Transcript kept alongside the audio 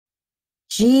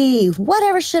Gee,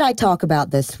 whatever should I talk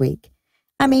about this week?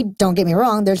 I mean, don't get me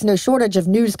wrong, there's no shortage of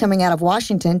news coming out of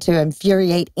Washington to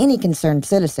infuriate any concerned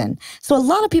citizen. So a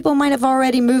lot of people might have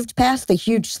already moved past the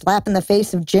huge slap in the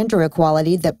face of gender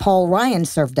equality that Paul Ryan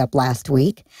served up last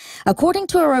week. According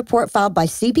to a report filed by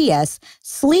CBS,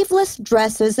 sleeveless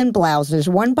dresses and blouses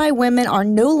worn by women are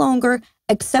no longer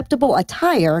acceptable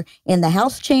attire in the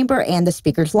House chamber and the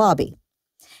Speaker's lobby.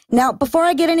 Now, before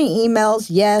I get any emails,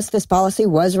 yes, this policy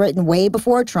was written way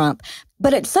before Trump,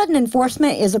 but its sudden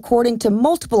enforcement is, according to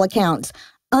multiple accounts,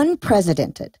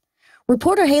 unprecedented.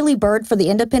 Reporter Haley Bird for the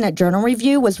Independent Journal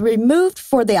Review was removed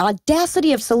for the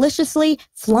audacity of maliciously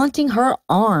flaunting her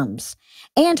arms.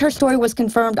 And her story was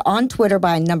confirmed on Twitter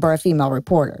by a number of female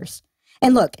reporters.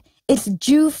 And look, it's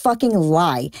Jew-fucking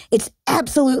lie. It's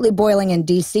absolutely boiling in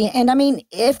D.C. And I mean,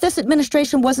 if this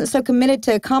administration wasn't so committed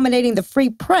to accommodating the free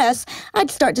press,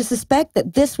 I'd start to suspect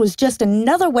that this was just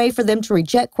another way for them to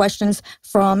reject questions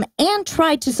from and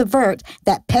try to subvert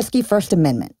that pesky First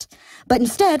Amendment. But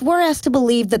instead, we're asked to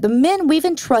believe that the men we've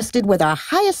entrusted with our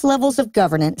highest levels of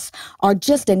governance are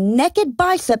just a naked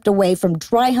bicep away from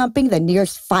dry humping the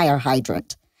nearest fire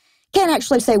hydrant. Can't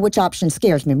actually say which option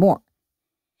scares me more.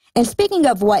 And speaking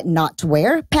of what not to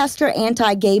wear, Pastor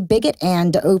anti-gay bigot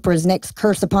and Oprah's next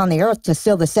curse upon the earth to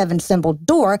seal the seven-symboled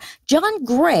door, John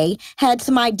Gray had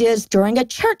some ideas during a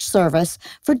church service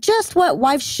for just what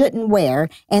wives shouldn't wear,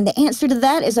 and the answer to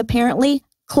that is apparently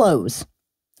clothes.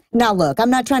 Now look, I'm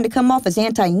not trying to come off as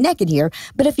anti-naked here,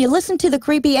 but if you listen to the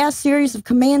creepy-ass series of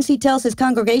commands he tells his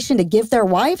congregation to give their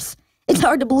wives, it's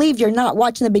hard to believe you're not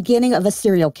watching the beginning of a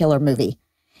serial killer movie.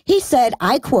 He said,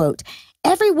 I quote,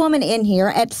 "Every woman in here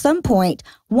at some point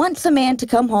wants a man to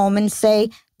come home and say,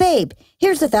 'Babe,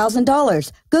 here's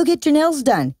 $1,000. Go get your nails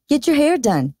done, get your hair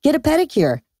done, get a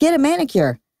pedicure, get a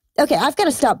manicure.'" Okay, I've got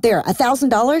to stop there.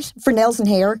 $1,000 for nails and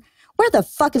hair? Where the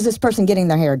fuck is this person getting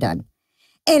their hair done?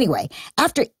 Anyway,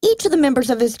 after each of the members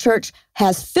of his church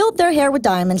has filled their hair with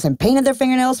diamonds and painted their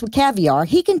fingernails with caviar,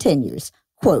 he continues,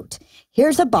 quote,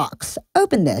 "Here's a box.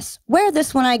 Open this. Wear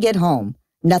this when I get home."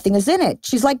 Nothing is in it.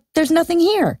 She's like, "There's nothing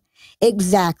here."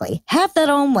 Exactly. Have that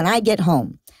on when I get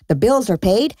home. The bills are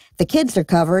paid. The kids are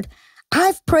covered.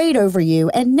 I've prayed over you,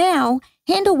 and now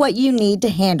handle what you need to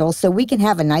handle so we can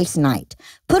have a nice night.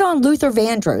 Put on Luther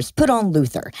Vandross. Put on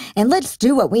Luther. And let's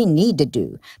do what we need to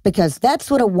do, because that's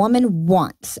what a woman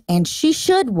wants, and she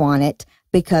should want it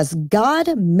because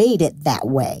God made it that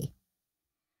way.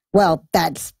 Well,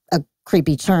 that's a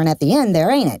creepy turn at the end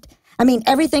there, ain't it? I mean,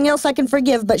 everything else I can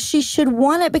forgive, but she should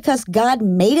want it because God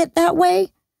made it that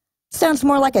way? Sounds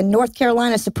more like a North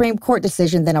Carolina Supreme Court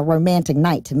decision than a romantic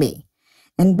night to me.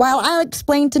 And while I'll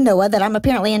explain to Noah that I'm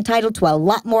apparently entitled to a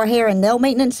lot more hair and nail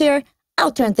maintenance here,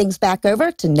 I'll turn things back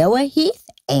over to Noah, Heath,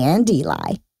 and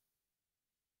Eli.